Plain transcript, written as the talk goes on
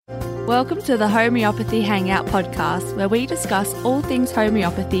Welcome to the Homeopathy Hangout podcast, where we discuss all things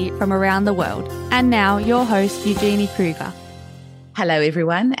homeopathy from around the world. And now, your host, Eugenie Kruger. Hello,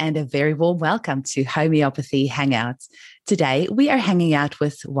 everyone, and a very warm welcome to Homeopathy Hangouts. Today, we are hanging out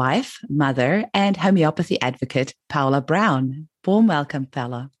with wife, mother, and homeopathy advocate, Paula Brown. Warm welcome,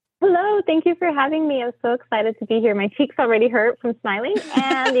 Paula. Hello, thank you for having me. I'm so excited to be here. My cheeks already hurt from smiling,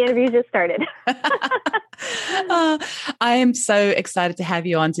 and the interview just started. I am so excited to have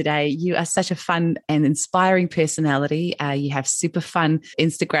you on today. You are such a fun and inspiring personality. You have super fun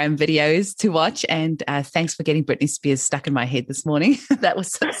Instagram videos to watch, and thanks for getting Britney Spears stuck in my head this morning. That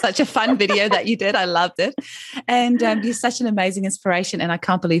was such a fun video that you did. I loved it. And you're such an amazing inspiration, and I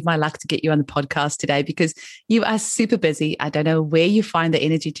can't believe my luck to get you on the podcast today because you are super busy. I don't know where you find the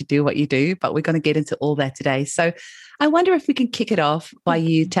energy to do what you do, but we're going to get into all that today. So I wonder if we can kick it off by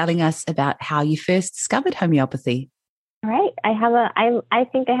you telling us about how you first discovered homeopathy. All right. I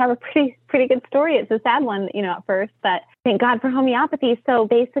think I have a pretty good story. It's a sad one, at first, but thank God for homeopathy. So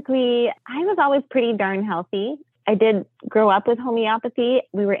basically, I was always pretty darn healthy. I did grow up with homeopathy.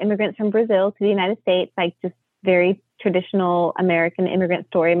 We were immigrants from Brazil to the United States, like just very traditional American immigrant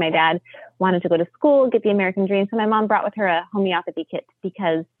story. My dad wanted to go to school, get the American dream. So my mom brought with her a homeopathy kit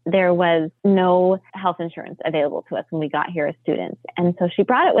because there was no health insurance available to us when we got here as students. And so she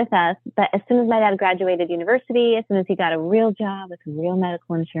brought it with us. But as soon as my dad graduated university, as soon as he got a real job with real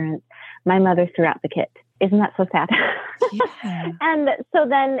medical insurance, my mother threw out the kit. Isn't that so sad? Yeah. And so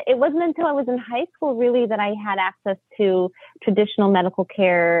then it wasn't until I was in high school really that I had access to traditional medical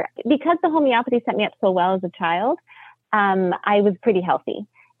care. Because the homeopathy set me up so well as a child, I was pretty healthy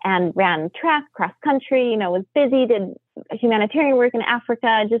and ran track, cross country, was busy, did humanitarian work in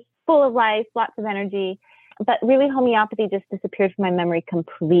Africa, just full of life, lots of energy. But really homeopathy just disappeared from my memory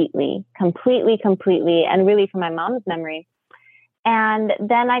completely, and really from my mom's memory. And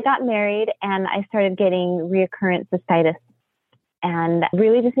then I got married and I started getting reoccurrent cystitis and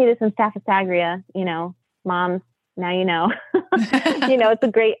really just needed some Staph aureus, moms, now you know. It's a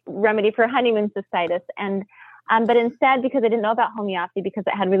great remedy for honeymoon cystitis. And but instead, because I didn't know about homeopathy, because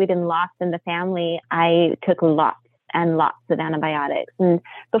it had really been lost in the family, I took lots and lots of antibiotics. And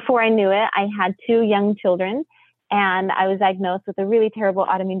before I knew it, I had 2 young children, and I was diagnosed with a really terrible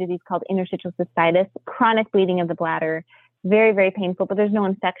autoimmune disease called interstitial cystitis, chronic bleeding of the bladder, very, very painful, but there's no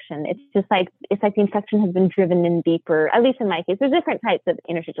infection. It's like the infection has been driven in deeper, at least in my case. There's different types of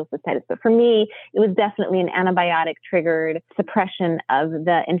interstitial cystitis, but for me, it was definitely an antibiotic triggered suppression of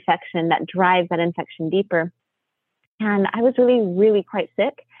the infection that drives that infection deeper. And I was really, really quite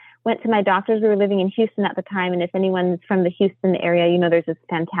sick. Went to my doctors. We were living in Houston at the time. And if anyone's from the Houston area, there's this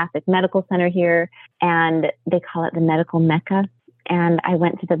fantastic medical center here, and they call it the medical Mecca. And I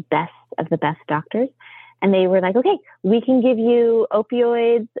went to the best of the best doctors. And they were like, okay, we can give you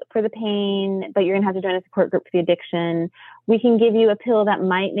opioids for the pain, but you're going to have to join a support group for the addiction. We can give you a pill that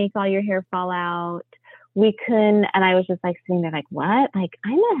might make all your hair fall out. And I was just like sitting there like, what? Like,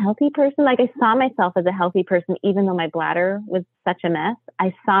 I'm a healthy person. Like, I saw myself as a healthy person, even though my bladder was such a mess.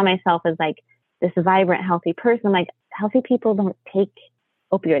 I saw myself as like this vibrant, healthy person. Like, healthy people don't take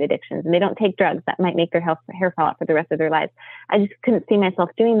opioid addictions and they don't take drugs that might make their hair fall out for the rest of their lives. I just couldn't see myself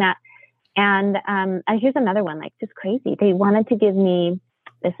doing that. And here's another one, like just crazy. They wanted to give me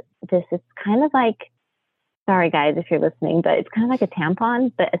this, it's kind of like, sorry guys, if you're listening, but it's kind of like a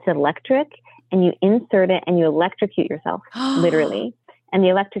tampon, but it's electric, and you insert it and you electrocute yourself, literally. And the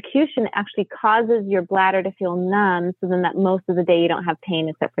electrocution actually causes your bladder to feel numb. So then that most of the day you don't have pain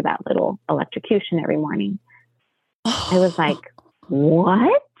except for that little electrocution every morning. I was like,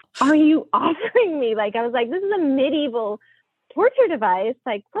 what are you offering me? Like, I was like, this is a medieval torture device.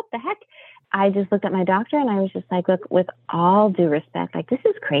 Like, what the heck? I just looked at my doctor and I was just like, look, with all due respect, like, this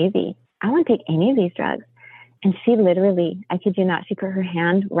is crazy. I won't take any of these drugs. And she literally, I kid you not, she put her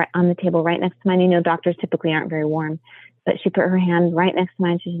hand right on the table right next to mine. Doctors typically aren't very warm, but she put her hand right next to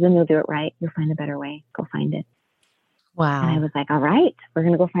mine. She said, you'll do it right. You'll find a better way. Go find it. Wow. And I was like, all right, we're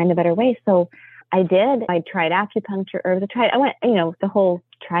going to go find a better way. So I did. I tried acupuncture, herbs.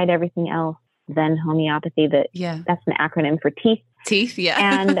 Tried everything else, then homeopathy. That's an acronym for teeth. Teeth, yeah.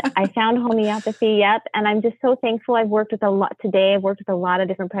 And I found homeopathy, yep. And I'm just so thankful. I've worked with a lot of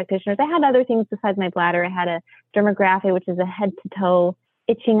different practitioners. I had other things besides my bladder. I had a dermography, which is a head to toe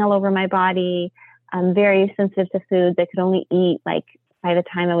itching all over my body. I'm very sensitive to foods. I could only eat, like, by the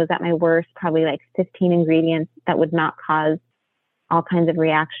time I was at my worst, probably like 15 ingredients that would not cause all kinds of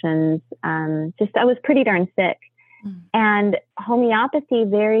reactions. I was pretty darn sick. Mm. And homeopathy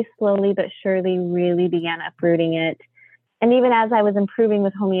very slowly but surely really began uprooting it. And even as I was improving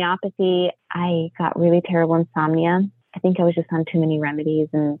with homeopathy, I got really terrible insomnia. I think I was just on too many remedies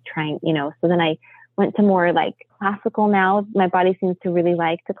and trying, so then I went to more like classical now. My body seems to really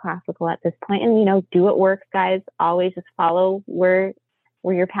like the classical at this point. And, do what works, guys. Always just follow where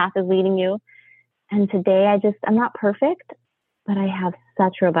your path is leading you. And today I'm not perfect, but I have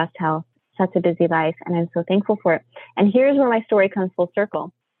such robust health, such a busy life, and I'm so thankful for it. And here's where my story comes full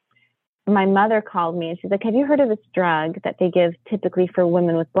circle. My mother called me and she's like, have you heard of this drug that they give typically for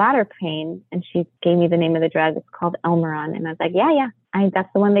women with bladder pain? And she gave me the name of the drug. It's called Elmeron. And I was like, yeah. That's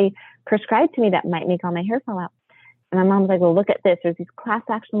the one they prescribed to me that might make all my hair fall out. And my mom was like, well, look at this. There's these class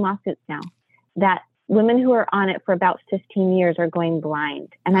action lawsuits now that women who are on it for about 15 years are going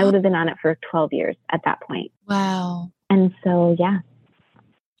blind. And I would have been on it for 12 years at that point. Wow. And so, yeah,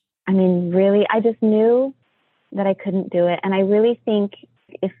 I mean, really, I just knew that I couldn't do it. And I really think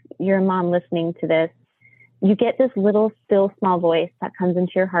if you're a mom listening to this, you get this little, still, small voice that comes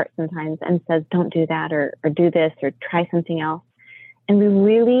into your heart sometimes and says, don't do that, or do this, or try something else. And we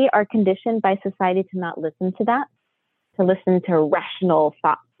really are conditioned by society to not listen to that, to listen to rational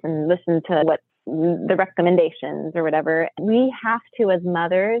thoughts and listen to what the recommendations or whatever. We have to, as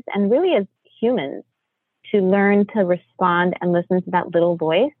mothers and really as humans, to learn to respond and listen to that little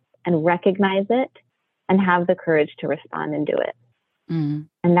voice and recognize it and have the courage to respond and do it. Mm.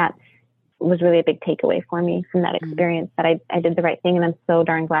 And that was really a big takeaway for me from that experience, that I did the right thing. And I'm so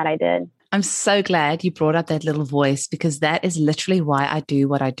darn glad I did. I'm so glad you brought up that little voice, because that is literally why I do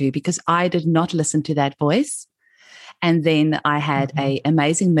what I do, because I did not listen to that voice. And then I had an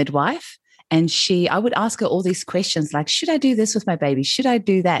amazing midwife, and I would ask her all these questions like, should I do this with my baby? Should I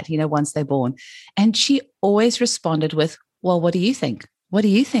do that, once they're born? And she always responded with, well, what do you think? What do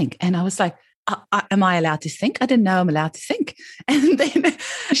you think? And I was like, am I allowed to think? I didn't know I'm allowed to think. And then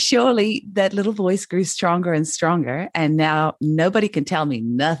surely that little voice grew stronger and stronger. And now nobody can tell me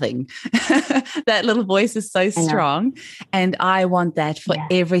nothing. That little voice is so strong. And I want that for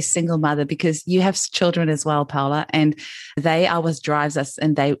every single mother, because you have children as well, Paula, and they are what drives us,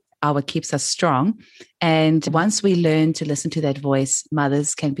 and they are what keeps us strong. And once we learn to listen to that voice,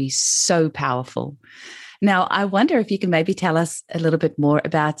 mothers can be so powerful. Now, I wonder if you can maybe tell us a little bit more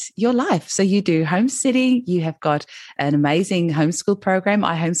about your life. So you do homesteading. You have got an amazing homeschool program.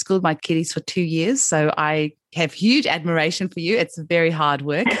 I homeschooled my kiddies for 2 years, so I have huge admiration for you. It's very hard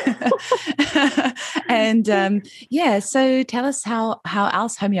work. And so tell us how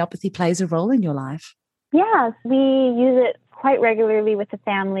else homeopathy plays a role in your life. Yes, we use it quite regularly with the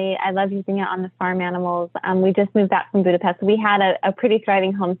family. I love using it on the farm animals. We just moved back from Budapest. We had a pretty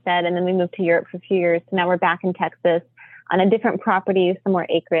thriving homestead, and then we moved to Europe for a few years. So now we're back in Texas on a different property, some more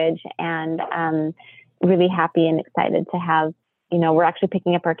acreage, and really happy and excited to have, we're actually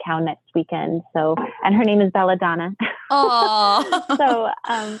picking up our cow next weekend. So, and her name is Belladonna. Oh.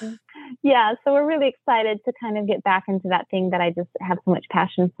 So we're really excited to kind of get back into that thing that I just have so much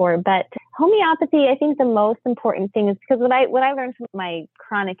passion for. But homeopathy, I think the most important thing is, because what I learned from my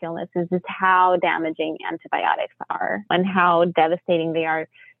chronic illness is just how damaging antibiotics are and how devastating they are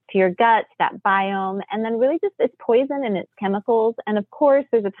to your gut, that biome, and then really just it's poison and it's chemicals. And of course,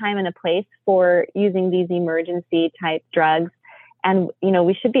 there's a time and a place for using these emergency type drugs. And,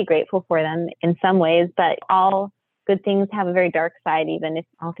 we should be grateful for them in some ways, but all good things have a very dark side, even if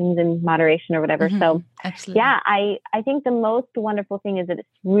all things in moderation or whatever. So absolutely. I think the most wonderful thing is that it's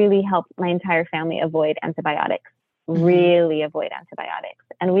really helped my entire family avoid antibiotics, really avoid antibiotics.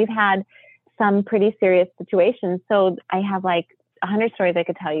 And we've had some pretty serious situations. So I have like 100 stories I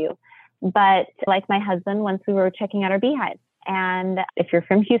could tell you, but like my husband, once we were checking out our beehives, and if you're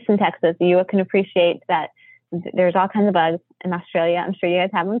from Houston, Texas, you can appreciate that there's all kinds of bugs in Australia. I'm sure you guys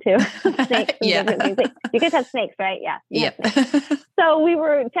have them too. Snakes. You guys have snakes, right? Yeah. Yep. So we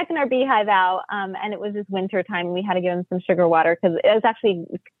were checking our beehive out, and it was just winter time, and we had to give them some sugar water because it was actually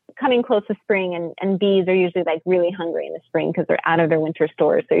coming close to spring, and bees are usually like really hungry in the spring because they're out of their winter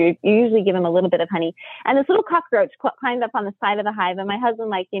stores. So you usually give them a little bit of honey. And this little cockroach climbed up on the side of the hive, and my husband,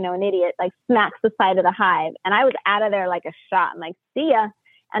 like, an idiot, like smacks the side of the hive. And I was out of there like a shot. I'm like, see ya.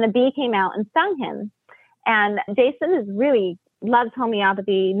 And a bee came out and stung him. And Jason loves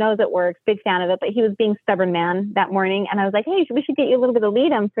homeopathy, knows it works, big fan of it, but he was being stubborn man that morning. And I was like, hey, we should get you a little bit of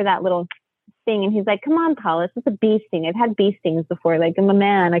Leadum for that little thing. And he's like, come on, Paula, it's a bee sting. I've had bee stings before. Like, I'm a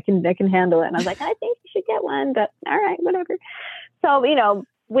man, I can handle it. And I was like, I think you should get one, but all right, whatever. So,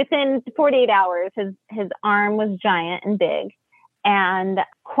 within 48 hours, his arm was giant and big and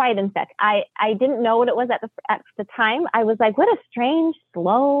quite infected. I didn't know what it was at the time. I was like, what a strange,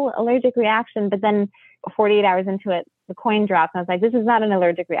 slow allergic reaction. But then 48 hours into it, the coin dropped. And I was like, this is not an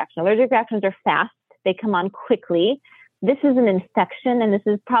allergic reaction. Allergic reactions are fast. They come on quickly. This is an infection, and this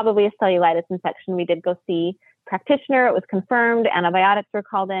is probably a cellulitis infection. We did go see practitioner. It was confirmed. Antibiotics were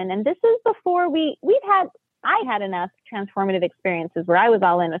called in. And this is before I had enough transformative experiences where I was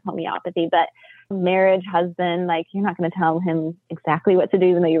all in with homeopathy, but marriage, husband, like you're not going to tell him exactly what to do,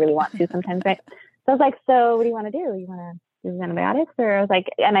 even though you really want to sometimes, right? So I was like, so what do you want to do? You want to use antibiotics? Or I was like,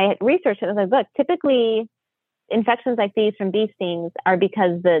 and I researched it. I was like, look, typically infections like these from bee stings are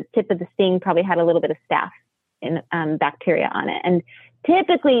because the tip of the sting probably had a little bit of staph in bacteria on it. And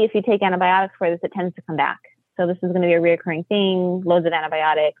typically if you take antibiotics for this, it tends to come back. So this is going to be a reoccurring thing, loads of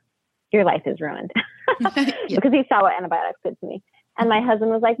antibiotics. Your life is ruined. Because he saw what antibiotics did to me. And my husband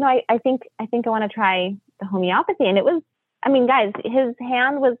was like, no, I think I want to try the homeopathy. And it was, I mean, guys, his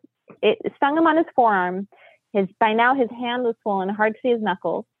hand it stung him on his forearm. By now his hand was swollen, hard to see his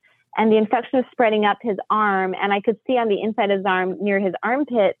knuckles. And the infection was spreading up his arm. And I could see on the inside of his arm, near his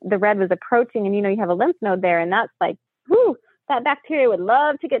armpit, the red was approaching. And, you have a lymph node there. And that's like, whoo, that bacteria would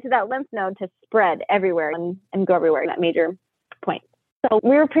love to get to that lymph node to spread everywhere and go everywhere, that major point. So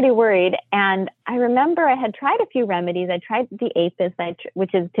we were pretty worried. And I remember I had tried a few remedies. I tried the Apis,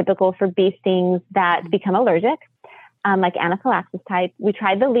 which is typical for bee stings that become allergic, like anaphylaxis type. We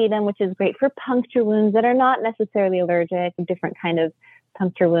tried the Ledum, which is great for puncture wounds that are not necessarily allergic, a different kind of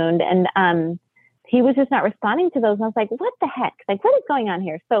puncture wound. And he was just not responding to those. And I was like, what the heck? Like, what is going on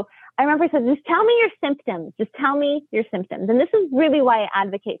here? So I remember he said, just tell me your symptoms. Just tell me your symptoms. And this is really why I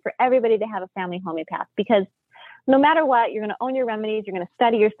advocate for everybody to have a family homeopath, because no matter what, you're going to own your remedies, you're going to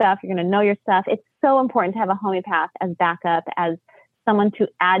study your stuff, you're going to know your stuff. It's so important to have a homeopath as backup, as someone to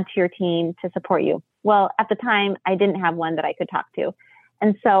add to your team to support you. Well, at the time, I didn't have one that I could talk to.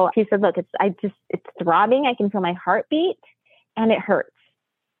 And so he said, look, it's throbbing. I can feel my heartbeat and it hurts.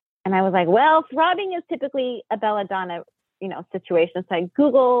 And I was like, well, throbbing is typically a belladonna, situation. So I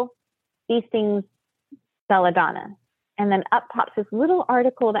Google these things, belladonna. And then up pops this little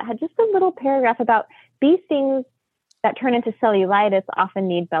article that had just a little paragraph about bee stings that turn into cellulitis often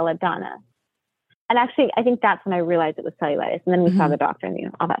need belladonna. And actually, I think that's when I realized it was cellulitis. And then we saw the doctor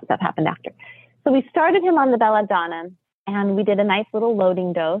and all that stuff happened after. So we started him on the belladonna and we did a nice little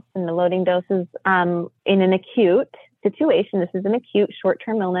loading dose. And the loading dose is in an acute situation. This is an acute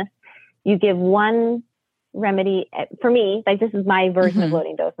short-term illness. You give one remedy. For me, like, this is my version of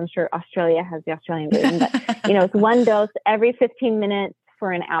loading dose. I'm sure Australia has the Australian version, but it's one dose every 15 minutes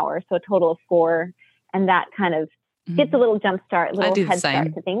for an hour. So a total of 4. And that kind of gets a little jump start, a little head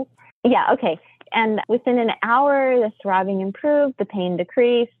start to things. Yeah. Okay. And within an hour, the throbbing improved, the pain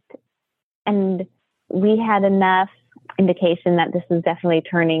decreased, and we had enough indication that this was definitely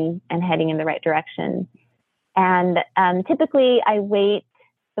turning and heading in the right direction. And typically I wait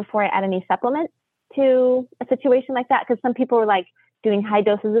before I add any supplements to a situation like that, because some people were like doing high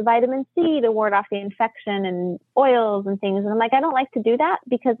doses of vitamin C to ward off the infection and oils and things. And I'm like, I don't like to do that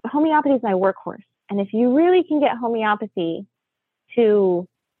because homeopathy is my workhorse. And if you really can get homeopathy to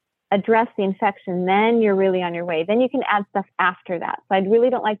address the infection, then you're really on your way. Then you can add stuff after that. So I really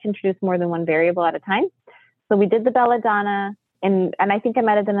don't like to introduce more than one variable at a time. So we did the belladonna, and I think I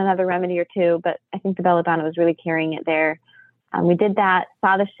might have done another remedy or two, but I think the belladonna was really carrying it there. We did that,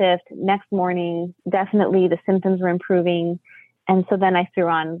 saw the shift. Next morning, definitely the symptoms were improving. And so then I threw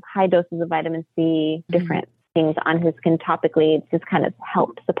on high doses of vitamin C, different things on his skin topically. It just kind of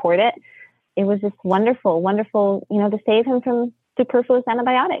helped support it. It was just wonderful, to save him from superfluous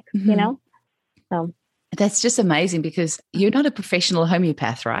antibiotics, So that's just amazing, because you're not a professional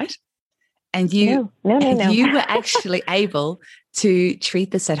homeopath, right? And you were actually able to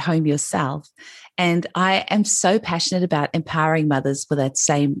treat this at home yourself. And I am so passionate about empowering mothers with that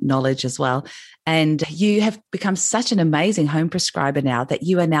same knowledge as well. And you have become such an amazing home prescriber now that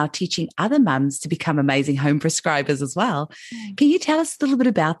you are now teaching other mums to become amazing home prescribers as well. Can you tell us a little bit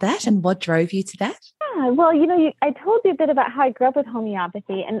about that and what drove you to that? Yeah, well, I told you a bit about how I grew up with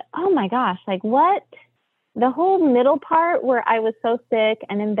homeopathy, and oh my gosh, the whole middle part where I was so sick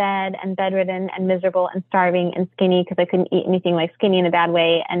and in bed and bedridden and miserable and starving and skinny because I couldn't eat anything, like skinny in a bad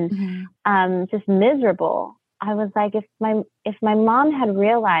way, and just miserable. I was like, if my mom had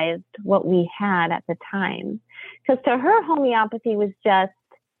realized what we had at the time, because to her, homeopathy was just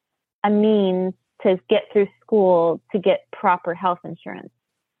a means to get through school to get proper health insurance,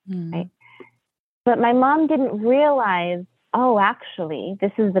 right? But my mom didn't realize, oh, actually,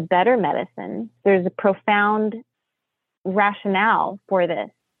 this is the better medicine. There's a profound rationale for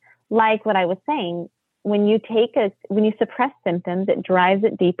this. Like what I was saying, when you suppress symptoms, it drives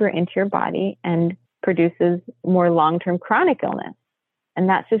it deeper into your body and produces more long-term chronic illness. And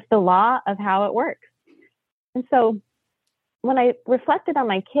that's just the law of how it works. And so when I reflected on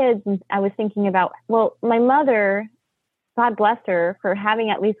my kids, I was thinking about, well, my mother, God bless her for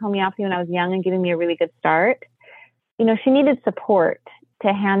having at least homeopathy when I was young and giving me a really good start. she needed support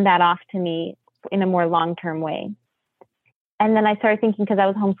to hand that off to me in a more long-term way. And then I started thinking, because I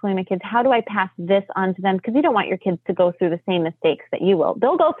was homeschooling my kids, how do I pass this on to them? Because you don't want your kids to go through the same mistakes that you will.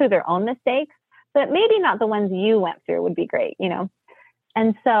 They'll go through their own mistakes, but maybe not the ones you went through would be great, And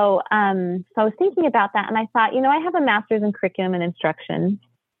so, I was thinking about that, and I thought, I have a master's in curriculum and instruction.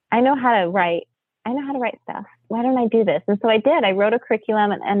 I know how to write stuff. Why don't I do this? And so I did. I wrote a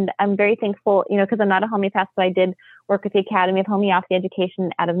curriculum, and I'm very thankful, because I'm not a homeopath, so I did work with the Academy of Homeopathy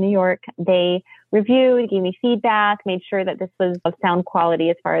Education out of New York. They reviewed, gave me feedback, made sure that this was of sound quality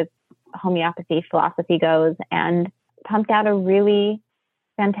as far as homeopathy philosophy goes, and pumped out a really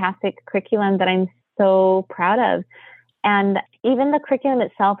fantastic curriculum that I'm so proud of. And even the curriculum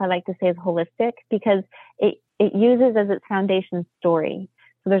itself, I like to say, is holistic, because it uses as its foundation story.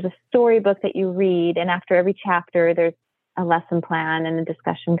 So there's a storybook that you read, and after every chapter, there's a lesson plan and a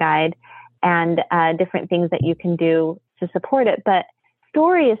discussion guide and different things that you can do to support it. But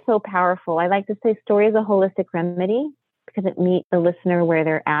story is so powerful. I like to say story is a holistic remedy because it meets the listener where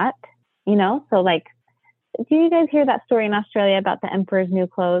they're at, So like, do you guys hear that story in Australia about the emperor's new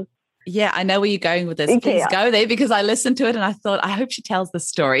clothes? Yeah, I know where you're going with this. Please go there, because I listened to it and I thought, I hope she tells the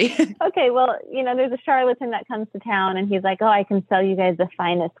story. Okay, well, there's a charlatan that comes to town and he's like, oh, I can sell you guys the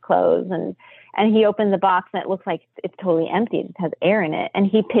finest clothes. And he opens the box and it looks like it's totally empty. It just has air in it. And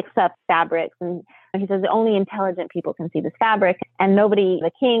he picks up fabrics and he says, only intelligent people can see this fabric. And nobody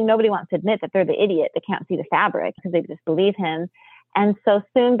wants to admit that they're the idiot that can't see the fabric because they just believe him. And so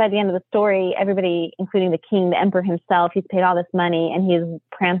soon, by the end of the story, everybody, including the king, the emperor himself, he's paid all this money and he's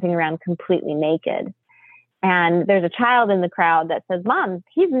prancing around completely naked. And there's a child in the crowd that says, Mom,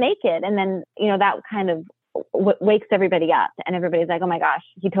 he's naked. And then, that kind of wakes everybody up. And everybody's like, oh my gosh,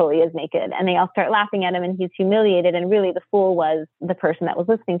 he totally is naked. And they all start laughing at him and he's humiliated. And really the fool was the person that was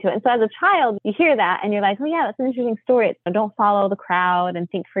listening to it. And so as a child, you hear that and you're like, oh yeah, that's an interesting story. Don't follow the crowd and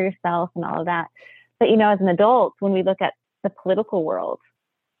think for yourself and all of that. But, as an adult, when we look at the political world,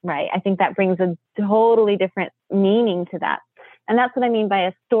 right? I think that brings a totally different meaning to that. And that's what I mean by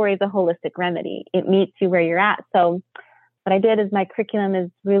a story is a holistic remedy. It meets you where you're at. So what I did is my curriculum is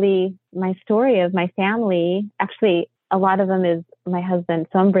really my story of my family. Actually, a lot of them is my husband.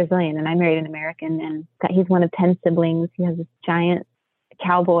 So I'm Brazilian and I married an American, and he's one of 10 siblings. He has this giant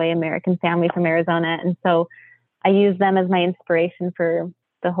cowboy American family from Arizona. And so I use them as my inspiration for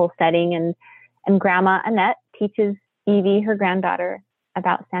the whole setting. And Grandma Annette teaches Evie, her granddaughter,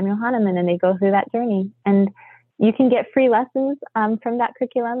 about Samuel Hahnemann, and they go through that journey. And you can get free lessons from that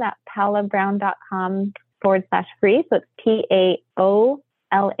curriculum at paolabrown.com/free. So it's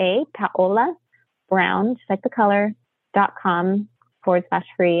PAOLA, Paola Brown, just like the color,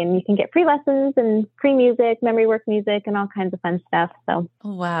 .com/free. And you can get free lessons and free music, memory work music, and all kinds of fun stuff. So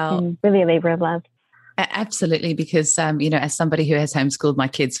wow, really a labor of love. Absolutely, because, as somebody who has homeschooled my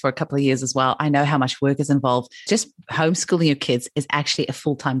kids for a couple of years as well, I know how much work is involved. Just homeschooling your kids is actually a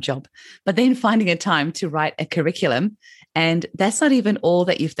full-time job, but then finding a time to write a curriculum, and that's not even all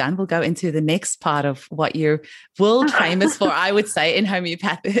that you've done. We'll go into the next part of what you're world famous for, I would say, in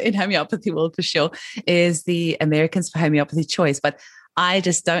homeopathy world for sure, is the Americans for Homeopathy Choice. But I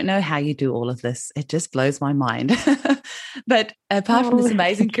just don't know how you do all of this. It just blows my mind. But apart from this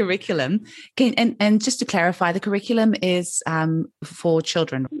amazing curriculum, and just to clarify, the curriculum is for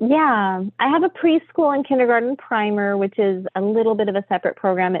children. Yeah, I have a preschool and kindergarten primer, which is a little bit of a separate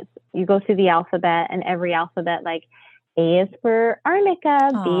program. You go through the alphabet, and every alphabet, like A is for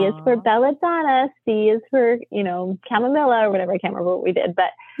arnica, B is for belladonna, C is for, chamomilla or whatever. I can't remember what we did,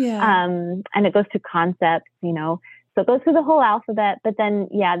 but and it goes to concepts, So it goes through the whole alphabet, but then,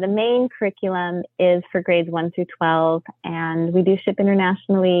 the main curriculum is for grades 1 through 12, and we do ship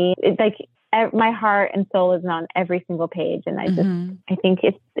internationally. It's like my heart and soul is on every single page, and I think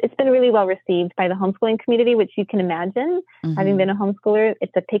it's been really well received by the homeschooling community, which you can imagine, having been a homeschooler,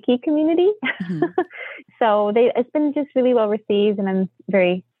 it's a picky community. So it's been just really well received, and I'm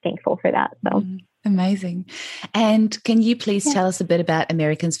very thankful for that. So. Amazing. And can you please tell us a bit about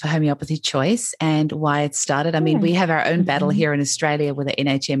Americans for Homeopathy Choice and why it started? I mean, we have our own battle here in Australia with the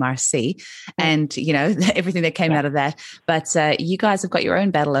NHMRC and, everything that came out of that. But you guys have got your own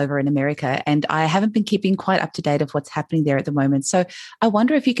battle over in America, and I haven't been keeping quite up to date of what's happening there at the moment. So I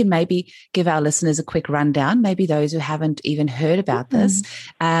wonder if you can maybe give our listeners a quick rundown, maybe those who haven't even heard about this,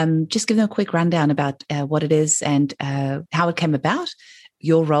 just give them a quick rundown about what it is and how it came about,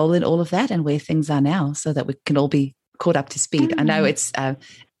 your role in all of that, and where things are now, so that we can all be caught up to speed. I know it's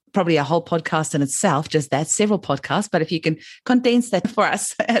probably a whole podcast in itself, just that, several podcasts, but if you can condense that for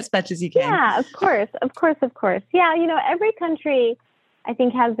us as much as you can. Yeah, of course. Yeah, every country I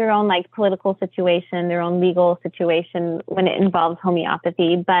think, has their own like political situation, their own legal situation when it involves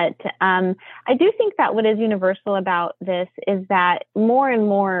homeopathy. But I do think that what is universal about this is that more and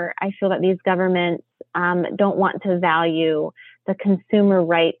more, I feel that these governments don't want to value the consumer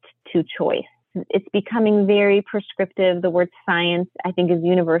right to choice. It's becoming very prescriptive. The word science, I think, is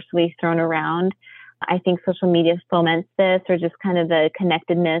universally thrown around. I think social media foments this, or just kind of the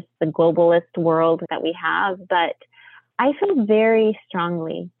connectedness, the globalist world that we have. But I feel very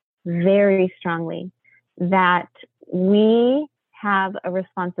strongly that we have a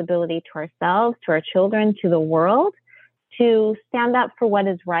responsibility to ourselves, to our children, to the world, to stand up for what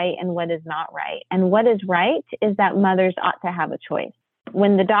is right and what is not right. And what is right is that mothers ought to have a choice.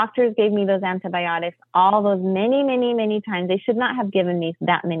 When the doctors gave me those antibiotics, all those many times, they should not have given me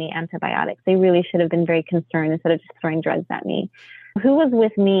that many antibiotics. They really should have been very concerned instead of just throwing drugs at me. Who was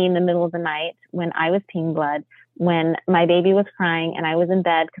with me in the middle of the night when I was peeing blood, when my baby was crying and I was in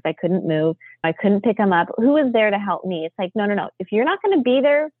bed because I couldn't move, I couldn't pick him up? Who was there to help me? It's like, no. If you're not going to be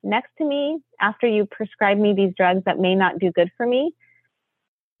there next to me after you prescribe me these drugs that may not do good for me,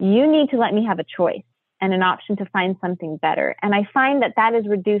 you need to let me have a choice and an option to find something better. And I find that that is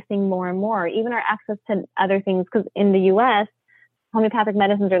reducing more and more, even our access to other things, because in the US, homeopathic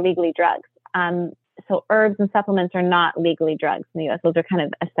medicines are legally drugs. So herbs and supplements are not legally drugs in the US. Those are kind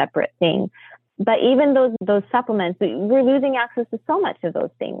of a separate thing. But even those supplements, we're losing access to so much of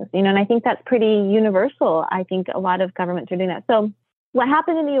those things, and I think that's pretty universal. I think a lot of governments are doing that. So what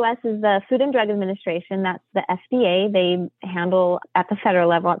happened in the US is the Food and Drug Administration, that's the FDA, they handle at the federal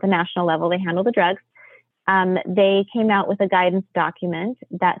level, at the national level, they handle the drugs. They came out with a guidance document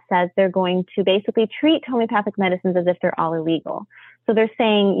that says they're going to basically treat homeopathic medicines as if they're all illegal. So they're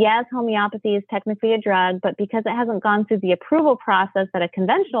saying, yes, homeopathy is technically a drug, but because it hasn't gone through the approval process that a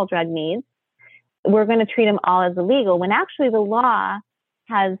conventional drug needs, we're going to treat them all as illegal, when actually the law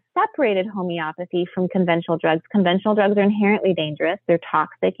has separated homeopathy from conventional drugs. Conventional drugs are inherently dangerous. They're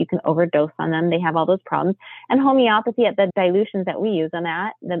toxic. You can overdose on them. They have all those problems. And homeopathy, at the dilutions that we use on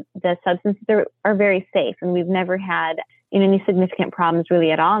that, the substances are very safe. And we've never had any significant problems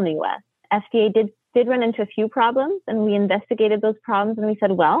really at all in the U.S. FDA did run into a few problems, and we investigated those problems, and we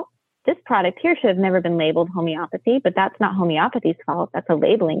said, well, this product here should have never been labeled homeopathy, but that's not homeopathy's fault. That's a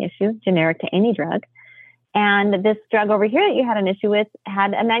labeling issue, generic to any drug. And this drug over here that you had an issue with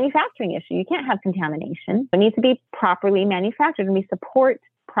had a manufacturing issue. You can't have contamination. It needs to be properly manufactured, and we support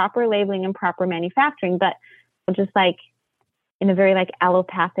proper labeling and proper manufacturing, but just like in a very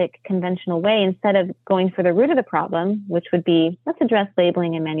allopathic conventional way, instead of going for the root of the problem, which would be, let's address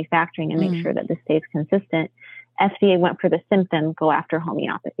labeling and manufacturing and make sure that this stays consistent. FDA went for the symptom, go after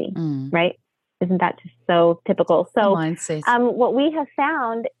homeopathy, right? Isn't that just so typical? So what we have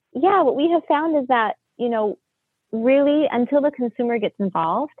found is that, really until the consumer gets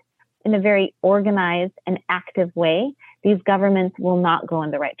involved in a very organized and active way, these governments will not go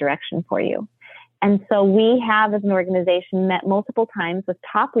in the right direction for you. And so we have, as an organization, met multiple times with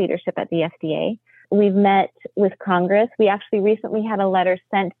top leadership at the FDA. We've met with Congress. We actually recently had a letter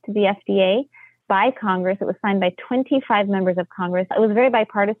sent to the FDA by Congress. It was signed by 25 members of Congress. It was very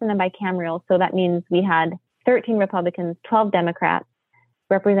bipartisan and bicameral. So that means we had 13 Republicans, 12 Democrats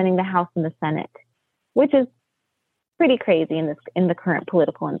representing the House and the Senate, which is pretty crazy in the current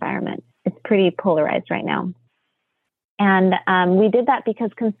political environment. It's pretty polarized right now. And we did that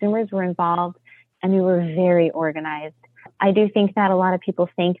because consumers were involved and we were very organized. I do think that a lot of people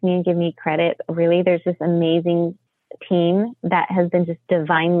thank me and give me credit. Really, there's this amazing team that has been just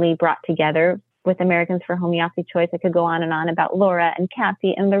divinely brought together with Americans for Homeopathy Choice. I could go on and on about Laura and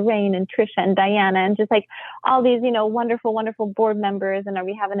Kathy and Lorraine and Trisha and Diana and just all these, wonderful, wonderful board members. And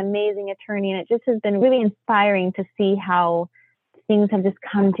we have an amazing attorney. And it just has been really inspiring to see how things have just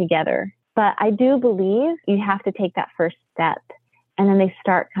come together. But I do believe you have to take that first step, and then they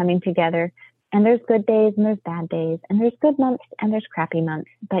start coming together. And there's good days and there's bad days, and there's good months and there's crappy months.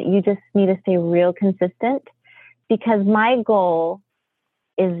 But you just need to stay real consistent, because my goal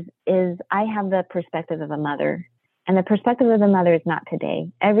is I have the perspective of a mother, and the perspective of a mother is not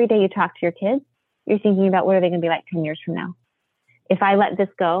today. Every day you talk to your kids, you're thinking about what are they going to be like 10 years from now? If I let this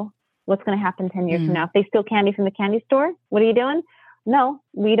go, what's going to happen 10 years from now? If they steal candy from the candy store, what are you doing? No,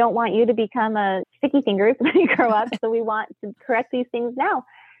 we don't want you to become a sticky fingers when you grow up. So we want to correct these things now.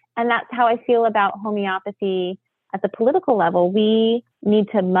 And that's how I feel about homeopathy at the political level. We need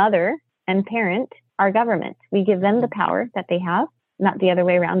to mother and parent our government. We give them the power that they have, not the other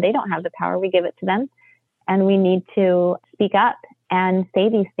way around. They don't have the power. We give it to them. And we need to speak up and say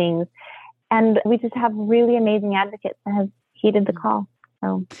these things. And we just have really amazing advocates that have heeded the call.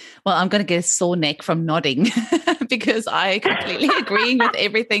 So, well, I'm going to get a sore neck from nodding because I completely agreeing with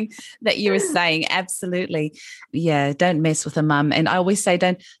everything that you were saying. Absolutely. Yeah. Don't mess with a mum. And I always say,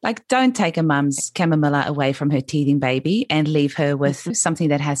 don't take a mum's chamomilla away from her teething baby and leave her with something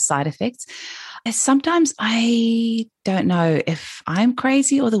that has side effects. Sometimes I don't know if I'm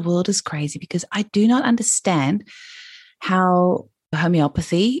crazy or the world is crazy, because I do not understand how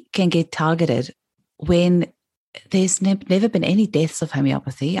homeopathy can get targeted when there's never been any deaths of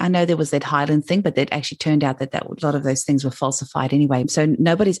homeopathy. I know there was that Highland thing, but that actually turned out that a lot of those things were falsified anyway. So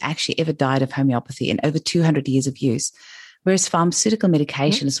nobody's actually ever died of homeopathy in over 200 years of use. Whereas pharmaceutical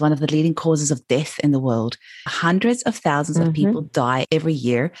medication is one of the leading causes of death in the world. Hundreds of thousands of people die every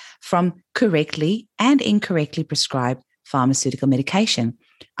year from correctly and incorrectly prescribed pharmaceutical medication.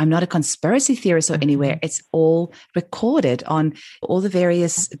 I'm not a conspiracy theorist or anywhere. It's all recorded on all the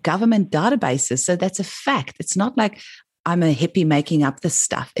various government databases. So that's a fact. It's not like I'm a hippie making up this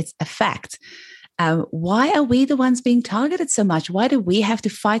stuff. It's a fact. Why are we the ones being targeted so much? Why do we have to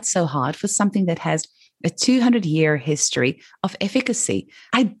fight so hard for something that has a 200-year history of efficacy?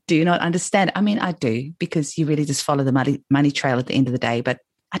 I do not understand. I mean, I do, because you really just follow the money trail at the end of the day. But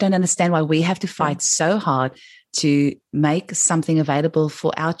I don't understand why we have to fight so hard to make something available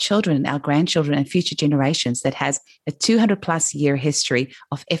for our children and our grandchildren and future generations that has a 200+ year history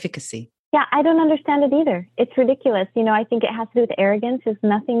of efficacy. Yeah, I don't understand it either. It's ridiculous. I think it has to do with arrogance. It's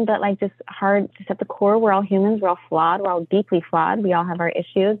nothing but just hard, just at the core. We're all humans. We're all flawed. We're all deeply flawed. We all have our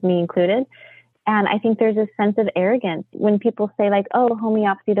issues, me included. And I think there's a sense of arrogance when people say oh,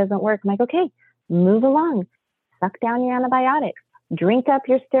 homeopathy doesn't work. I'm like, okay, move along, suck down your antibiotics, drink up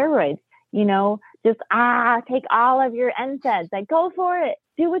your steroids, just take all of your NSAIDs, go for it,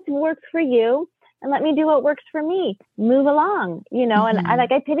 do what works for you, and let me do what works for me. Move along, and I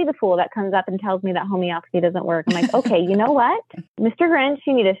pity the fool that comes up and tells me that homeopathy doesn't work. I'm like, okay, you know what, Mr. Grinch,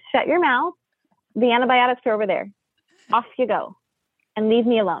 you need to shut your mouth. The antibiotics are over there. Off you go, and leave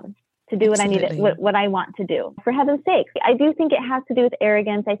me alone to do what I want to do. For heaven's sake, I do think it has to do with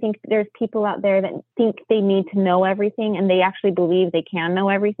arrogance. I think there's people out there that think they need to know everything, and they actually believe they can know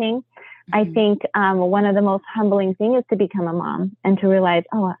everything. I think one of the most humbling things is to become a mom and to realize,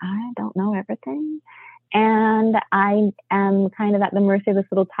 oh, I don't know everything. And I am kind of at the mercy of this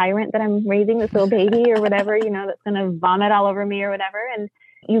little tyrant that I'm raising, this little baby or whatever, that's going to vomit all over me or whatever. And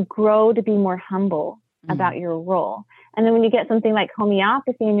you grow to be more humble about your role. And then when you get something like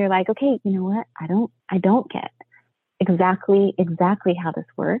homeopathy and you're like, okay, you know what? I don't get exactly how this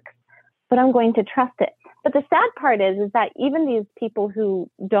works, but I'm going to trust it. But the sad part is that even these people who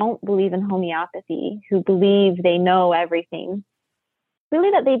don't believe in homeopathy, who believe they know everything, really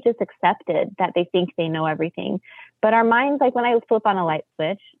that they've just accepted that they think they know everything. But our minds, when I flip on a light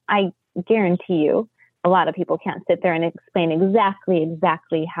switch, I guarantee you, a lot of people can't sit there and explain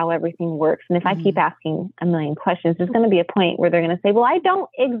exactly how everything works. And if I keep asking a million questions, there's going to be a point where they're going to say, well, I don't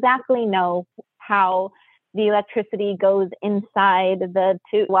exactly know how the electricity goes inside the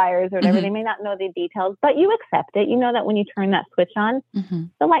two wires or whatever. They may not know the details, but you accept it. You know that when you turn that switch on,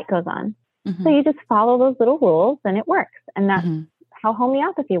 the light goes on. So you just follow those little rules and it works. And that's how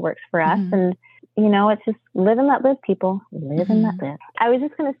homeopathy works for us. And, it's just live and let live, people. Live and let live. I was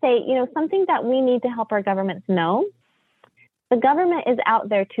just going to say, something that we need to help our governments know. The government is out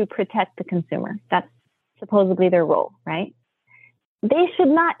there to protect the consumer. That's supposedly their role, right? They should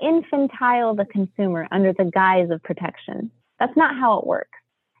not infantile the consumer under the guise of protection. That's not how it works.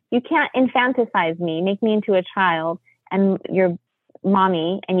 You can't infantilize me, make me into a child and your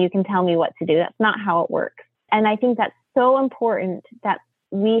mommy, and you can tell me what to do. That's not how it works. And I think that's so important that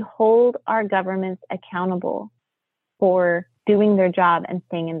we hold our governments accountable for doing their job and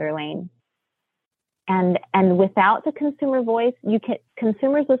staying in their lane. And without the consumer voice,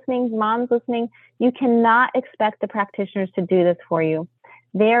 consumers listening, moms listening, you cannot expect the practitioners to do this for you.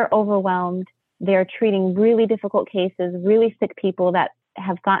 They're overwhelmed. They're treating really difficult cases, really sick people that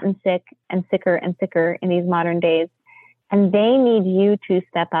have gotten sick and sicker in these modern days. And they need you to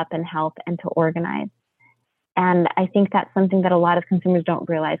step up and help and to organize. And I think that's something that a lot of consumers don't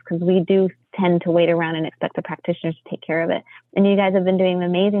realize, because we do tend to wait around and expect the practitioners to take care of it. And you guys have been doing an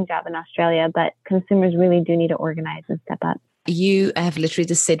amazing job in Australia, but consumers really do need to organize and step up. You have literally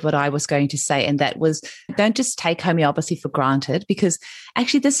just said what I was going to say, and that was, don't just take homeopathy for granted, because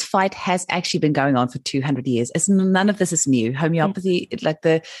actually this fight has actually been going on for 200 years. None of this is new. Homeopathy, like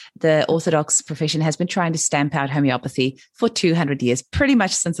the Orthodox profession has been trying to stamp out homeopathy for 200 years, pretty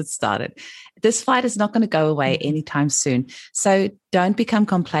much since it started. This fight is not going to go away anytime soon. So don't become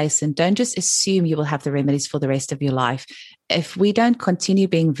complacent. Don't just assume you will have the remedies for the rest of your life. if we don't continue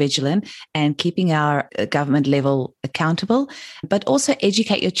being vigilant and keeping our government level accountable, but also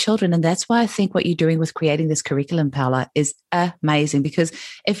educate your children. And that's why I think what you're doing with creating this curriculum, Paula, is amazing. Because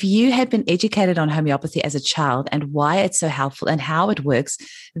if you had been educated on homeopathy as a child and why it's so helpful and how it works,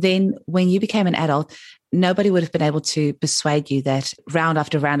 then when you became an adult, nobody would have been able to persuade you that round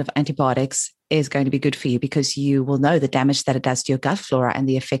after round of antibiotics is going to be good for you, because you will know the damage that it does to your gut flora and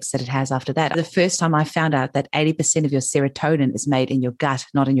the effects that it has after that. The first time I found out that 80% of your serotonin is made in your gut,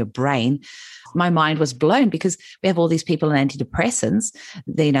 not in your brain, my mind was blown, because we have all these people on antidepressants,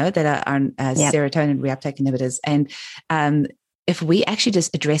 that are on serotonin reuptake inhibitors. And if we actually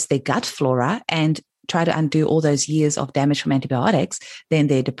just address their gut flora and try to undo all those years of damage from antibiotics, then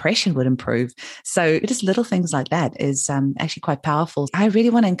their depression would improve. So just little things like that is actually quite powerful. I really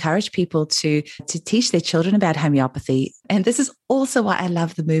want to encourage people to teach their children about homeopathy. And this is also why I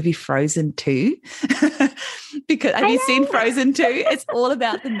love the movie Frozen 2. Because have you seen Frozen 2? It's all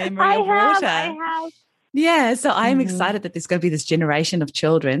about the memory of water. I have. Yeah, so I'm excited that there's going to be this generation of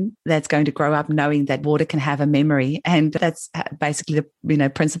children that's going to grow up knowing that water can have a memory, and that's basically the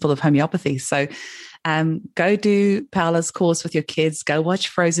principle of homeopathy. So go do Paula's course with your kids, go watch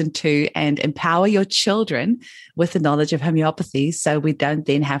Frozen 2 and empower your children with the knowledge of homeopathy, so we don't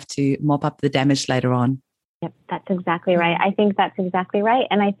then have to mop up the damage later on. Yep, that's exactly right. I think that's exactly right.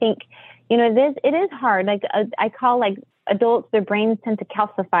 And I think, it is hard. Like I call adults, their brains tend to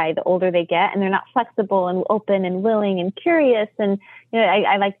calcify the older they get, and they're not flexible and open and willing and curious. And,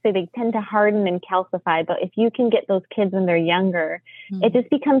 I like to say they tend to harden and calcify. But if you can get those kids when they're younger, it just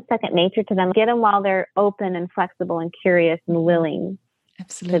becomes second nature to them. Get them while they're open and flexible and curious and willing.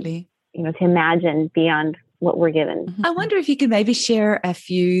 Absolutely. To imagine beyond what we're given. I wonder if you could maybe share a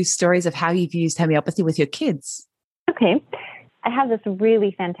few stories of how you've used homeopathy with your kids. Okay. I have this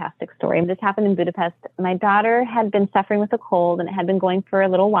really fantastic story. This happened in Budapest. My daughter had been suffering with a cold, and it had been going for a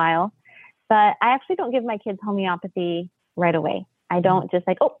little while. But I actually don't give my kids homeopathy right away. I don't just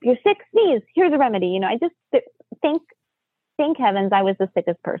you're sick, sneeze, here's a remedy. I just thank heavens I was the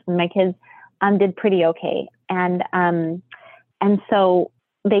sickest person. My kids did pretty okay. And so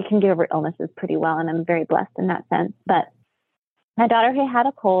they can get over illnesses pretty well. And I'm very blessed in that sense. But my daughter had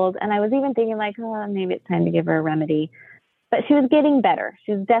a cold, and I was even thinking maybe it's time to give her a remedy. But she was getting better.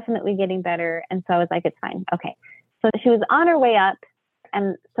 She was definitely getting better. And so I was like, it's fine. Okay. So she was on her way up.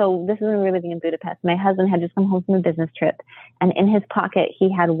 And so this is when we were living in Budapest. My husband had just come home from a business trip. And in his pocket,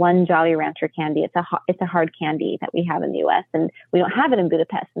 he had one Jolly Rancher candy. It's a hard candy that we have in the U.S. And we don't have it in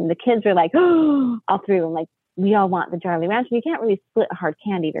Budapest. And the kids were like, oh, all three of them, we all want the Jolly Rancher. You can't really split a hard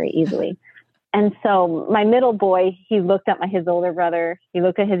candy very easily. And so my middle boy, he looked at his older brother. He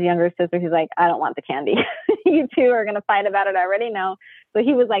looked at his younger sister. He's like, I don't want the candy. You two are going to fight about it. I already know. So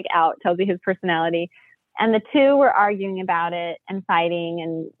he was out, tells you his personality. And the two were arguing about it and fighting.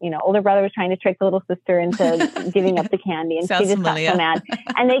 And, older brother was trying to trick the little sister into giving up the candy. And she just got so mad.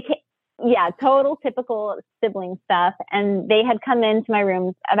 And total typical sibling stuff. And they had come into my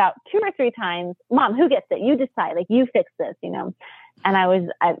room about 2 or 3 times. Mom, who gets it? You decide. You fix this, And I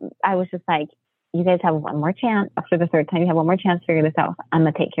was just like, you guys have one more chance. After the third time, you have one more chance to figure this out. I'm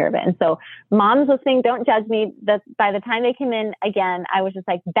going to take care of it. And so moms listening, don't judge me. By the time they came in again, I was just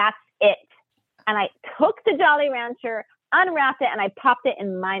like, that's it. And I took the Jolly Rancher, unwrapped it, and I popped it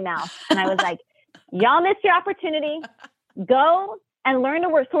in my mouth. And I was like, y'all missed your opportunity. Go and learn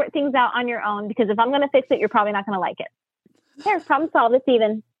to sort things out on your own, because if I'm going to fix it, you're probably not going to like it. Here, problem solved. It's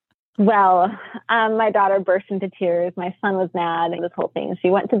even. Well, my daughter burst into tears. My son was mad and this whole thing. She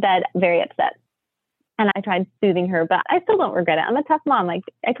went to bed very upset. And I tried soothing her, but I still don't regret it. I'm a tough mom. I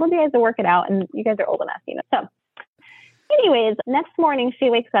told you guys to work it out, and you guys are old enough, So anyways, next morning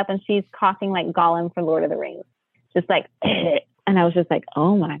she wakes up and she's coughing like Gollum for Lord of the Rings. Just and I was just like,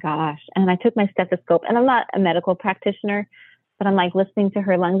 oh my gosh. And I took my stethoscope, and I'm not a medical practitioner, but I'm listening to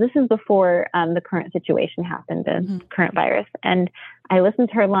her lungs. This is before the current situation happened, the current virus. And I listened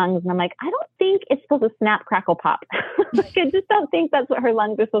to her lungs, and I'm like, I don't think it's supposed to snap, crackle, pop. I just don't think that's what her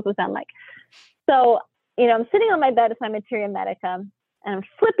lungs are supposed to sound like. So, I'm sitting on my bed with my Materia Medica, and I'm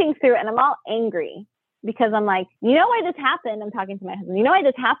flipping through it, and I'm all angry because I'm like, why this happened? I'm talking to my husband. Why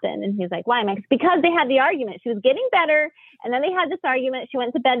this happened? And he's like, why? I'm like, because they had the argument. She was getting better, and then they had this argument. She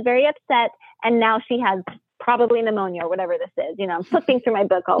went to bed very upset, and now she has probably pneumonia or whatever this is. I'm flipping through my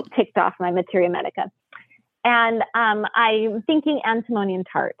book, all ticked off my Materia Medica. And I'm thinking antimonium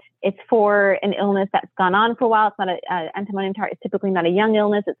tart. It's for an illness that's gone on for a while. It's not antimonium tart is typically not a young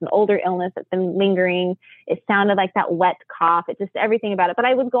illness. It's an older illness that's been lingering. It sounded like that wet cough. It just everything about it. But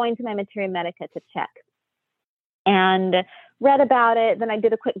I was going to my Materia Medica to check. and read about it. Then I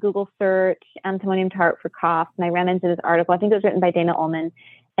did a quick Google search, antimonium tart for cough, and I ran into this article. I think it was written by Dana Ullman.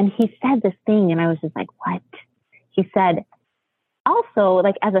 And he said this thing, and I was just like, what? He said, also,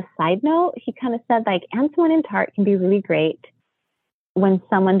 like as a side note, he kind of said like antimonium tart can be really great when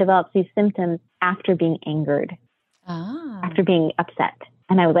someone develops these symptoms after being angered, after being upset.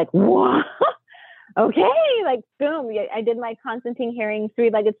 And I was like, what? Okay, like boom. I did my Constantine Herring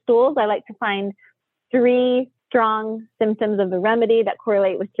 3-legged stools. I like to find 3 strong symptoms of the remedy that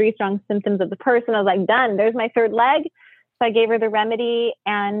correlate with 3 strong symptoms of the person. I was like, done. There's my 3rd leg. So I gave her the remedy,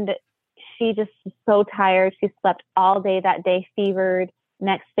 and she just was so tired. She slept all day that day, fevered.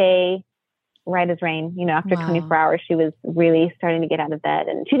 Next day, right as rain, after 24 hours, she was really starting to get out of bed,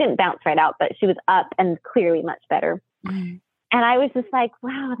 and she didn't bounce right out, but she was up and clearly much better. And I was just like,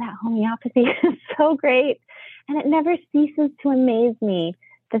 wow, that homeopathy is so great. And it never ceases to amaze me,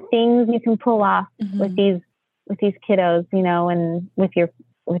 the things you can pull off with these kiddos, and with your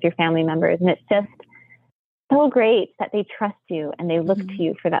family members. And it's just so great that they trust you and they look to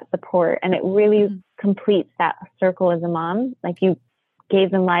you for that support. And it really completes that circle as a mom. Like you gave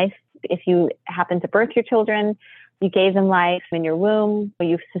them life. If you happen to birth your children, you gave them life in your womb, or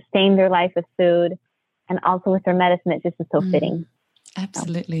you've sustained their life with food, and also with their medicine. It just is so fitting.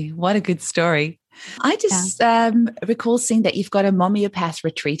 Absolutely. What a good story. I just recall seeing that you've got a Momiopath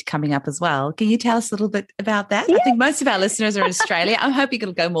retreat coming up as well. Can you tell us a little bit about that? Yeah. I think most of our listeners are in Australia. I'm hoping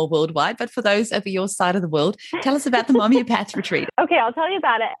it'll go more worldwide, but for those over your side of the world, tell us about the Momiopath retreat. Okay, I'll tell you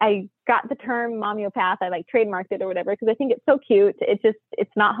about it. I got the term Momiopath. I like trademarked it or whatever because I think it's so cute.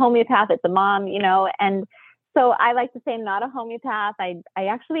 It's not homeopath, it's a mom, and so I like to say I'm not a homeopath. I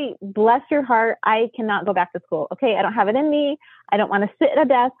actually, bless your heart, I cannot go back to school. Okay, I don't have it in me. I don't want to sit at a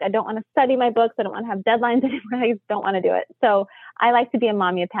desk. I don't want to study my books. I don't want to have deadlines anymore. I just don't want to do it. So I like to be a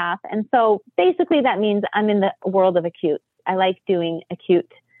momiopath. And so basically that means I'm in the world of acute. I like doing acute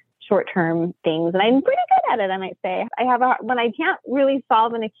short-term things, and I'm pretty good at it, I might say. When I can't really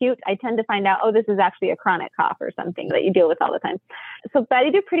solve an acute, I tend to find out, this is actually a chronic cough or something that you deal with all the time. But I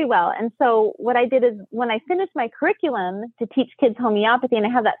do pretty well. And so what I did is when I finished my curriculum to teach kids homeopathy, and I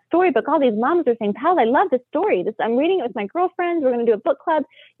have that storybook, all these moms are saying, Pal, I love this story. I'm reading it with my girlfriends. We're going to do a book club.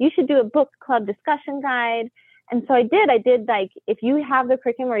 You should do a book club discussion guide. And so I did like, if you have the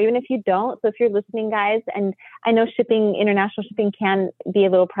curriculum or even if you don't, so if you're listening, guys, and I know international shipping can be a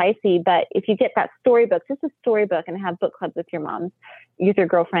little pricey, but if you get that storybook, just a storybook, and have book clubs with your moms, with your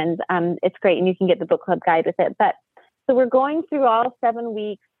girlfriends, it's great. And you can get the book club guide with it. But so we're going through all 7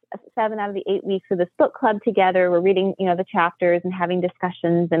 weeks, 7 out of the 8 weeks of this book club together. We're reading, the chapters and having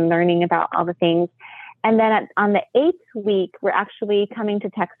discussions and learning about all the things. And then on the 8th week, we're actually coming to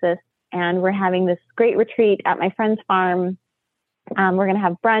Texas. And we're having this great retreat at my friend's farm. We're going to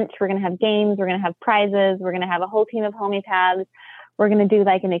have brunch. We're going to have games. We're going to have prizes. We're going to have a whole team of homeopaths. We're going to do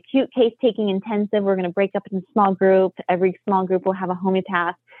like an acute case taking intensive. We're going to break up into small groups. Every small group will have a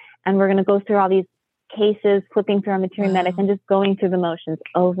homeopath. And we're going to go through all these cases, flipping through our materia medica and just going through the motions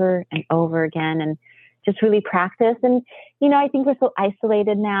over and over again. And just really practice. And, I think we're so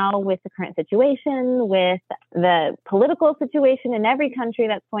isolated now with the current situation, with the political situation in every country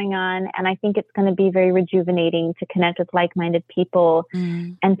that's going on. And I think it's going to be very rejuvenating to connect with like-minded people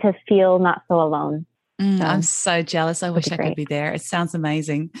and to feel not so alone. I'm so jealous. I wish I could be there. It sounds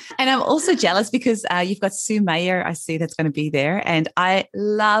amazing. And I'm also jealous because you've got Sue Mayer, I see, that's going to be there. And I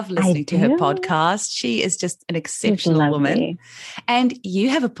love listening to her podcast. She is just an exceptional woman. And you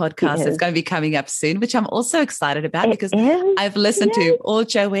have a podcast that's going to be coming up soon, which I'm also excited about because I've listened to all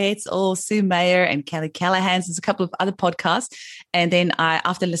Joette's, all Sue Mayer and Kelly Callahan's. There's a couple of other podcasts. And then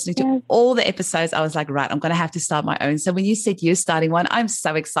after listening to all the episodes, I was like, right, I'm going to have to start my own. So when you said you're starting one, I'm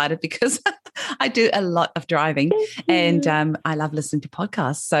so excited because I do a lot of driving and I love listening to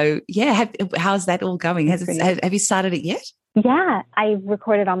podcasts. So yeah, how's that all going? Have you started it yet? Yeah, I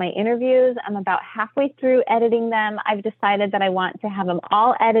recorded all my interviews. I'm about halfway through editing them. I've decided that I want to have them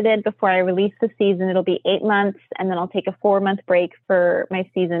all edited before I release the season. It'll be 8 months, and then I'll take a 4-month break for my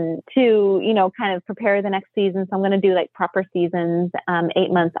season 2, kind of prepare the next season. So I'm going to do like proper seasons,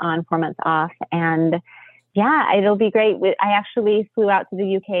 8 months on, 4 months off. And yeah, it'll be great. I actually flew out to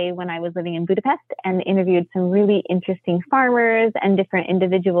the UK when I was living in Budapest and interviewed some really interesting farmers and different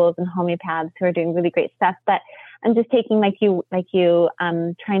individuals and homeopaths who are doing really great stuff. But I'm just taking like you,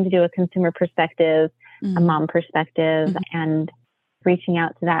 trying to do a consumer perspective, a mom perspective, and reaching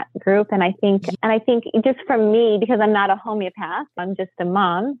out to that group. And I think just from me, because I'm not a homeopath, I'm just a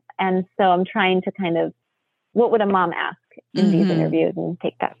mom. And so I'm trying to kind of, what would a mom ask in these interviews, and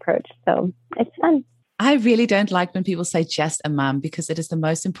take that approach. So it's fun. I really don't like when people say just a mum, because it is the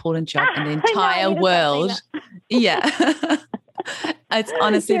most important job in the entire world. Yeah. It's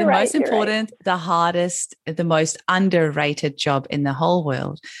honestly You're the right, most you're right. important, the hardest, the most underrated job in the whole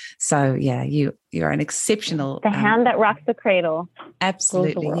world. So yeah, you're an exceptional. The hand that rocks the cradle.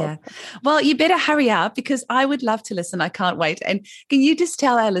 Absolutely. world. Yeah. Well, you better hurry up because I would love to listen. I can't wait. And can you just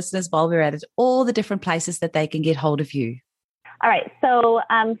tell our listeners while we're at it, all the different places that they can get hold of you? All right. So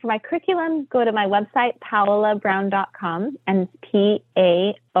for my curriculum, go to my website, paolabrown.com, and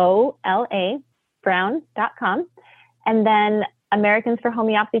PAOLA Brown.com. And then Americans for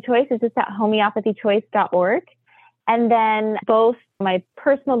Homeopathy Choice is just at homeopathychoice.org. And then both my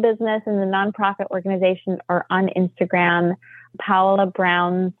personal business and the nonprofit organization are on Instagram, Paola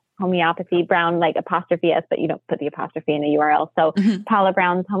Brown's Homeopathy, Brown like apostrophe S, but you don't put the apostrophe in a URL. So Paola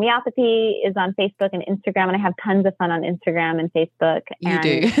Brown's Homeopathy is on Facebook and Instagram, and I have tons of fun on Instagram and Facebook. You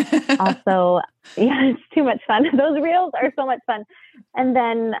do. Also, yeah, it's too much fun. Those reels are so much fun. And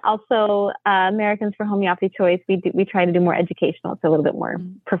then also Americans for Homeopathy Choice, we try to do more educational, so a little bit more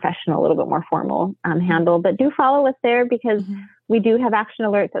professional, a little bit more formal handle. But do follow us there because we do have action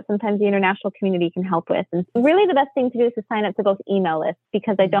alerts that sometimes the international community can help with. And really the best thing to do is to sign up to both email lists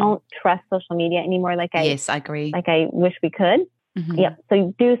because I don't trust social media anymore yes, I agree. Like I wish we could. Yep.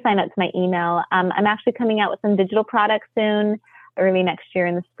 So do sign up to my email. I'm actually coming out with some digital products soon, early next year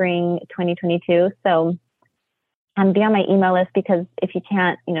in the spring 2022. So be on my email list because if you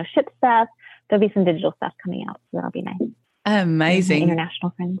can't, ship stuff, there'll be some digital stuff coming out. So that'll be nice. Amazing.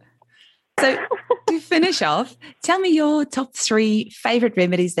 International friends. So to finish off, tell me your top 3 favorite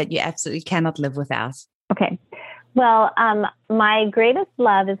remedies that you absolutely cannot live without. Okay. Well, my greatest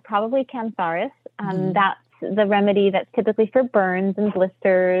love is probably Cantharis. That's the remedy that's typically for burns and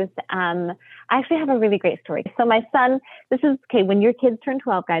blisters. I actually have a really great story. So my son, when your kids turn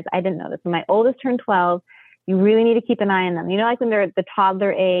 12, guys, I didn't know this. When my oldest turned 12, you really need to keep an eye on them. Like when they're at the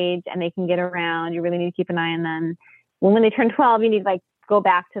toddler age and they can get around, you really need to keep an eye on them. When they turn 12, you need to go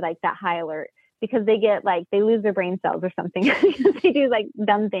back to that high alert because they get they lose their brain cells or something. They do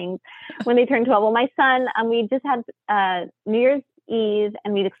dumb things when they turn 12. Well, my son, we just had New Year's Eve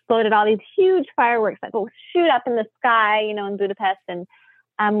and we'd exploded all these huge fireworks that go shoot up in the sky, in Budapest. And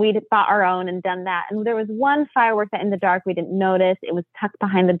we'd bought our own and done that. And there was one firework that in the dark we didn't notice. It was tucked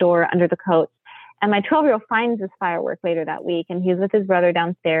behind the door under the coats. And my 12-year-old finds this firework later that week and he's with his brother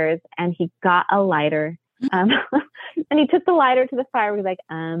downstairs and he got a lighter. And he took the lighter to the fire. He's like,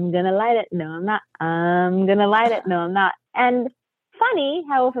 I'm going to light it. No, I'm not. I'm going to light it. No, I'm not. And funny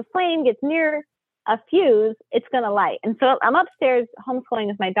how if a flame gets near a fuse, it's going to light. And so I'm upstairs homeschooling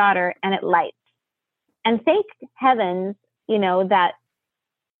with my daughter and it lights. And thank heavens, that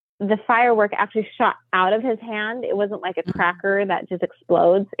the firework actually shot out of his hand. It wasn't like a cracker that just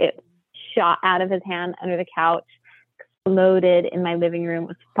explodes. It shot out of his hand under the couch. Exploded in my living room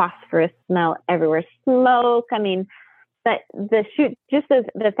with phosphorus smell everywhere, smoke. But just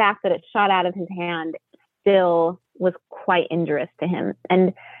the fact that it shot out of his hand still was quite injurious to him.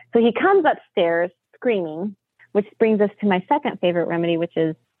 And so he comes upstairs screaming, which brings us to my second favorite remedy, which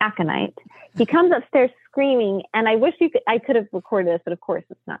is aconite. He comes upstairs screaming, and I wish I could have recorded this, but of course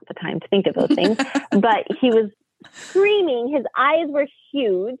it's not the time to think of those things. But he was screaming. His eyes were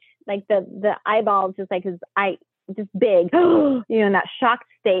huge, like the eyeballs, just like his eye. Just big, in that shocked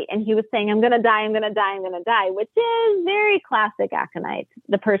state. And he was saying, I'm going to die, I'm going to die, I'm going to die, which is very classic aconite.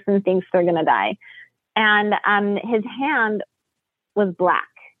 The person thinks they're going to die. And his hand was black.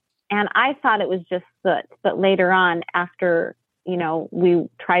 And I thought it was just soot. But later on, after, we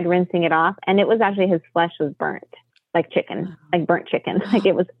tried rinsing it off, and it was actually his flesh was burnt, like chicken, like burnt chicken, like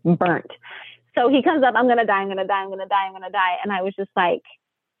it was burnt. So he comes up, I'm going to die, I'm going to die, I'm going to die, I'm going to die. And I was just like,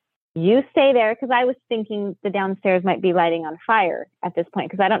 you stay there, because I was thinking the downstairs might be lighting on fire at this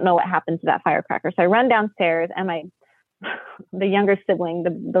point, because I don't know what happened to that firecracker. So I run downstairs, and the younger sibling,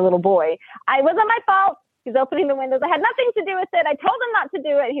 the little boy, it wasn't my fault. He's opening the windows. I had nothing to do with it. I told him not to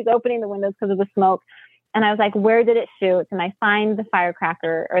do it. He's opening the windows because of the smoke. And I was like, where did it shoot? And I find the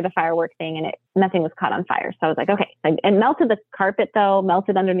firecracker or the firework thing, and nothing was caught on fire. So I was like, okay. It melted the carpet though,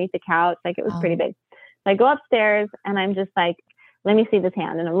 melted underneath the couch. Like it was pretty big. So I go upstairs, and I'm just like, let me see this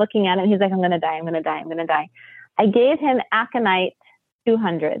hand. And I'm looking at it, and he's like, I'm going to die. I'm going to die. I'm going to die. I gave him aconite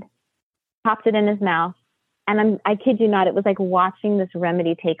 200, popped it in his mouth. And I kid you not, it was like watching this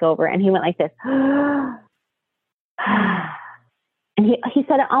remedy take over. And he went like this. And he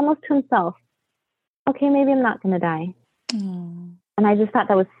said it almost to himself. Okay, maybe I'm not going to die. And I just thought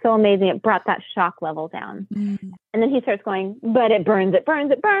that was so amazing. It brought that shock level down. And then he starts going, but it burns, it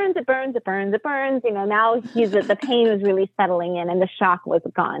burns, it burns, it burns, it burns, it burns. Now the pain was really settling in, and the shock was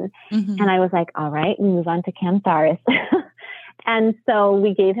gone. And I was like, all right, we move on to Cantharis. And so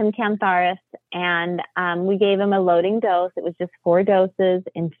we gave him Cantharis, and we gave him a loading dose. It was just 4 doses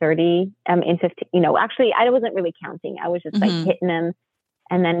in 15, actually I wasn't really counting. I was just like hitting him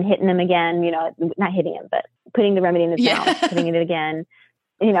and then hitting him again, not hitting him, but putting the remedy in his mouth, putting it again,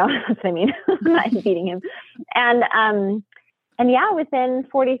 that's what I mean. Not beating him. And yeah, within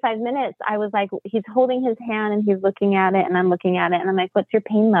 45 minutes, I was like, he's holding his hand and he's looking at it and I'm looking at it and I'm like, what's your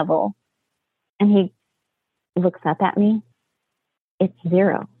pain level? And he looks up at me. It's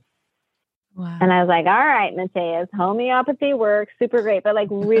 0. Wow. And I was like, all right, Mateus, homeopathy works, super great. But like,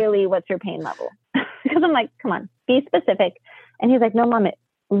 really, what's your pain level? Because I'm like, come on, be specific. And he's like, no, Mom, it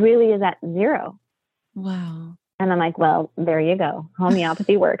really is at 0. Wow. And I'm like, well, there you go.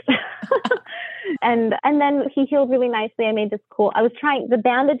 Homeopathy works. And then he healed really nicely. I made this the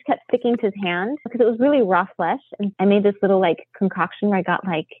bandage kept sticking to his hand because it was really raw flesh. And I made this little like concoction where I got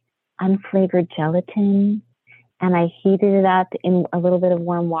like unflavored gelatin and I heated it up in a little bit of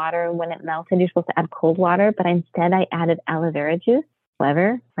warm water. And when it melted, you're supposed to add cold water, but instead I added aloe vera juice,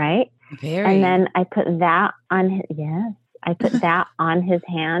 clever, right? And then I put that on that on his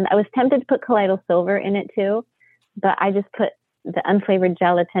hand. I was tempted to put colloidal silver in it too, but I just put the unflavored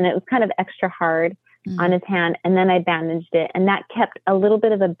gelatin. It was kind of extra hard on his hand. And then I bandaged it, and that kept a little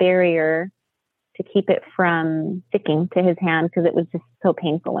bit of a barrier to keep it from sticking to his hand because it was just so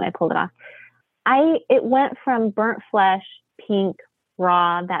painful when I pulled it off. It went from burnt flesh, pink,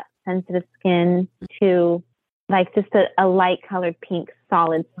 raw, that sensitive skin to like just a light colored pink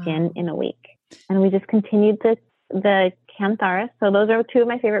solid skin in a week. And we just continued the Cantharis. So those are 2 of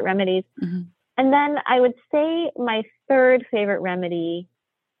my favorite remedies. Mm-hmm. And then I would say my 3rd favorite remedy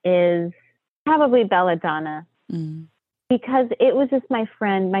is probably belladonna, because it was just my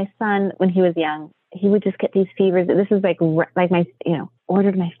son, when he was young, he would just get these fevers. This is like my,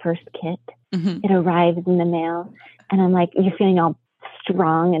 ordered my first kit. Mm-hmm. It arrived in the mail and I'm like, you're feeling all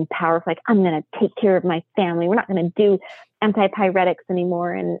strong and powerful. Like, I'm going to take care of my family. We're not going to do antipyretics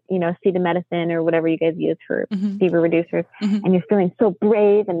anymore and, acetaminophen or whatever you guys use for fever reducers. Mm-hmm. And you're feeling so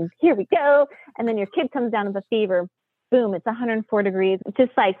brave and here we go. And then your kid comes down with a fever. Boom, it's 104 degrees. It's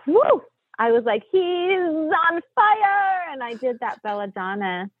just like, woo! I was like, he's on fire. And I did that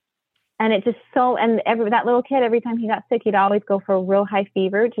belladonna. And it just that little kid, every time he got sick, he'd always go for a real high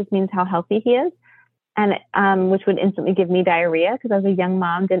fever. It just means how healthy he is. And which would instantly give me diarrhea because I was a young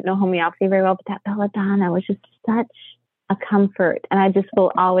mom, didn't know homeopathy very well. But that belladonna was just such a comfort. And I just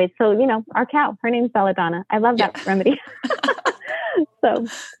will always, our cow, her name's Belladonna. I love that remedy. So.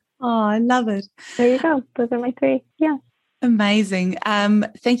 Oh, I love it. There you go. Those are my 3. Yeah. Amazing.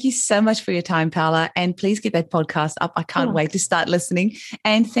 Thank you so much for your time, Paula. And please get that podcast up. I can't wait to start listening.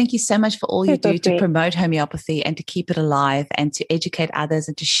 And thank you so much for all you do to promote homeopathy and to keep it alive and to educate others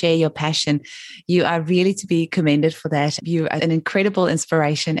and to share your passion. You are really to be commended for that. You are an incredible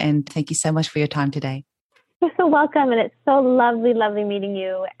inspiration. And thank you so much for your time today. You're so welcome. And it's so lovely, lovely meeting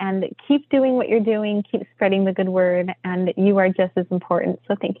you. And keep doing what you're doing. Keep spreading the good word. And you are just as important.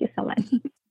 So thank you so much.